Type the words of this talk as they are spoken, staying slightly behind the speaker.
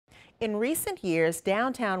In recent years,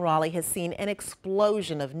 downtown Raleigh has seen an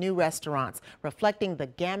explosion of new restaurants, reflecting the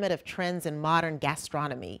gamut of trends in modern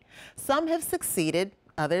gastronomy. Some have succeeded,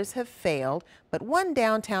 others have failed, but one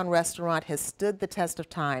downtown restaurant has stood the test of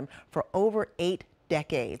time for over 8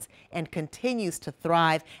 decades and continues to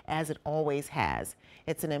thrive as it always has.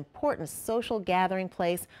 It's an important social gathering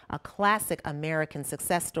place, a classic American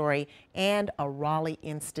success story, and a Raleigh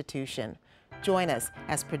institution. Join us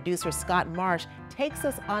as producer Scott Marsh takes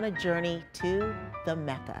us on a journey to the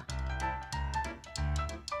Mecca.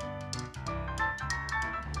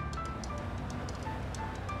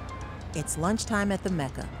 It's lunchtime at the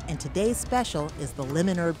Mecca, and today's special is the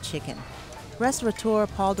lemon herb chicken. Restaurateur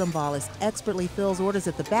Paul Dombalis expertly fills orders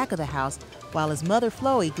at the back of the house, while his mother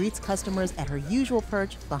Chloe greets customers at her usual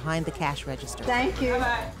perch behind the cash register. Thank you.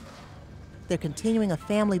 Bye-bye. They're continuing a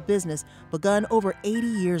family business begun over 80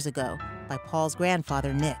 years ago by Paul's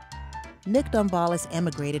grandfather, Nick. Nick Dombalis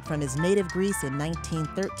emigrated from his native Greece in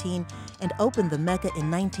 1913 and opened the Mecca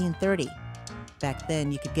in 1930. Back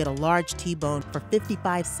then, you could get a large T-bone for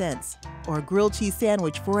 55 cents or a grilled cheese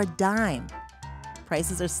sandwich for a dime.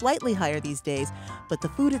 Prices are slightly higher these days, but the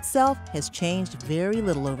food itself has changed very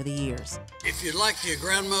little over the years. If you like your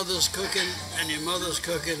grandmother's cooking and your mother's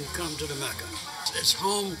cooking, come to the Mecca. It's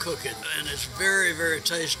home cooking, and it's very, very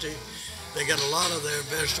tasty. They get a lot of their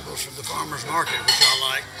vegetables from the farmer's market, which I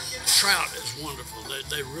like. Trout is wonderful.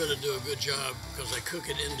 They really do a good job because they cook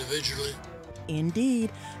it individually.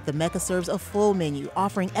 Indeed, the Mecca serves a full menu,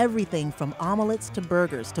 offering everything from omelets to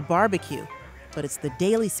burgers to barbecue. But it's the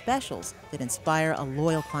daily specials that inspire a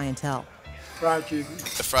loyal clientele. Fried chicken.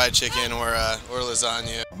 The fried chicken or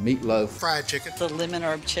lasagna. Meatloaf. Fried chicken. The lemon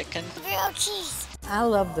herb chicken. Grilled cheese. I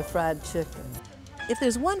love the fried chicken. If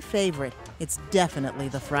there's one favorite, it's definitely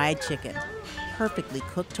the fried chicken. Perfectly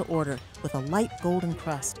cooked to order with a light golden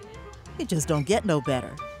crust. You just don't get no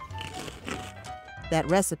better. That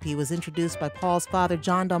recipe was introduced by Paul's father,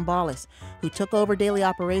 John Dombalis, who took over daily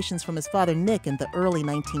operations from his father, Nick, in the early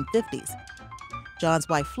 1950s. John's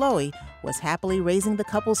wife, Chloe, was happily raising the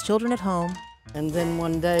couple's children at home. And then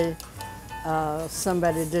one day,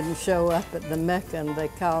 somebody didn't show up at the Mecca, and they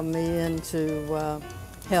called me in to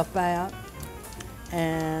help out.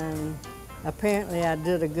 And apparently I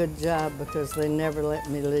did a good job because they never let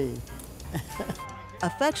me leave.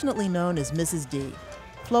 Affectionately known as Mrs. D,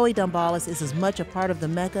 Chloe Dombalis is as much a part of the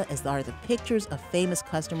Mecca as are the pictures of famous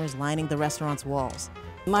customers lining the restaurant's walls.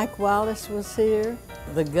 Mike Wallace was here,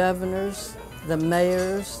 the governors, the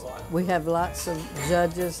mayors. We have lots of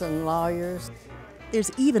judges and lawyers.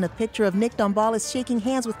 There's even a picture of Nick Dombalis shaking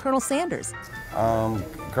hands with Colonel Sanders.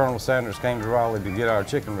 Colonel Sanders came to Raleigh to get our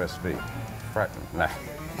chicken recipe. Nah.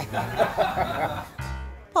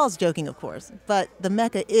 Paul's joking, of course, but the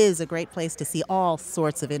Mecca is a great place to see all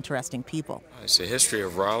sorts of interesting people. It's the history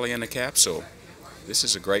of Raleigh in a capsule. This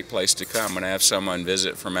is a great place to come when I have someone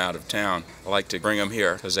visit from out of town. I like to bring them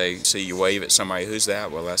here because they see you wave at somebody. Who's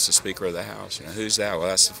that? Well, that's the Speaker of the House. You know, who's that? Well,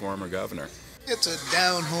 that's the former governor. It's a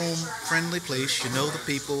down-home, friendly place. You know the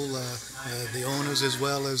people, the owners as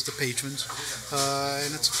well as the patrons.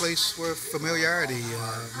 And it's a place where familiarity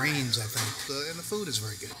reigns, I think. And the food is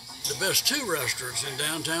very good. The best two restaurants in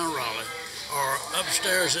downtown Raleigh are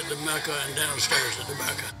upstairs at the Mecca and downstairs at the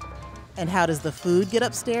Mecca. And how does the food get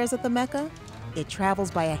upstairs at the Mecca? It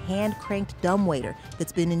travels by a hand-cranked dumbwaiter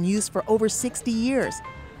that's been in use for over 60 years.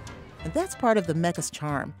 And that's part of the Mecca's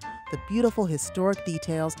charm, the beautiful historic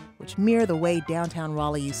details which mirror the way downtown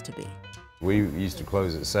Raleigh used to be. We used to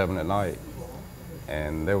close at 7 at night,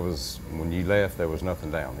 and when you left, there was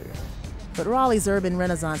nothing down here. But Raleigh's urban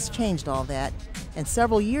renaissance changed all that, and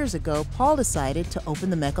several years ago, Paul decided to open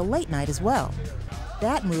the Mecca late night as well.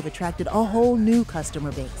 That move attracted a whole new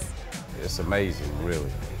customer base. It's amazing, really.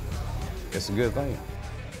 It's a good thing.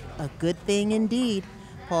 A good thing indeed.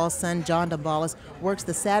 Paul's son, John Dombalis, works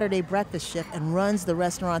the Saturday breakfast shift and runs the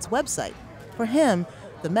restaurant's website. For him,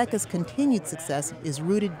 the Mecca's continued success is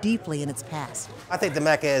rooted deeply in its past. I think the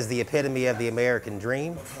Mecca is the epitome of the American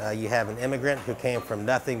dream. You have an immigrant who came from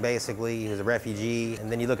nothing, basically, who's a refugee, and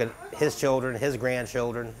then you look at his children, his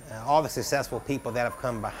grandchildren, all the successful people that have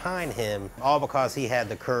come behind him, all because he had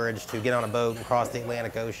the courage to get on a boat and cross the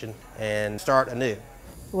Atlantic Ocean and start anew.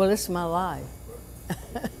 Well, it's my life.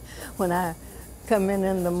 When I come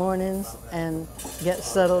in the mornings and get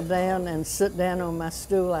settled down and sit down on my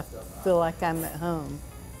stool, I feel like I'm at home.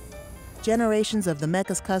 Generations of the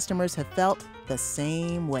Mecca's customers have felt the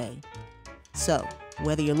same way. So,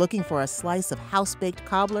 whether you're looking for a slice of house-baked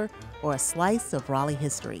cobbler or a slice of Raleigh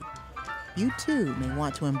history, you too may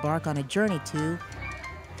want to embark on a journey to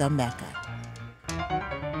the Mecca.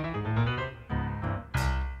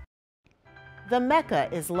 The Mecca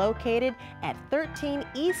is located at 13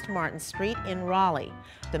 East Martin Street in Raleigh.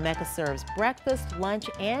 The Mecca serves breakfast, lunch,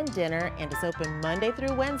 and dinner and is open Monday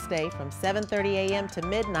through Wednesday from 7:30 a.m. to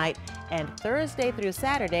midnight and Thursday through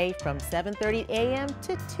Saturday from 7:30 a.m.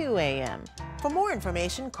 to 2 a.m. For more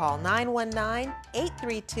information, call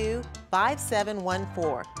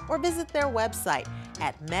 919-832-5714 or visit their website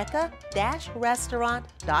at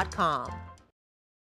mecca-restaurant.com.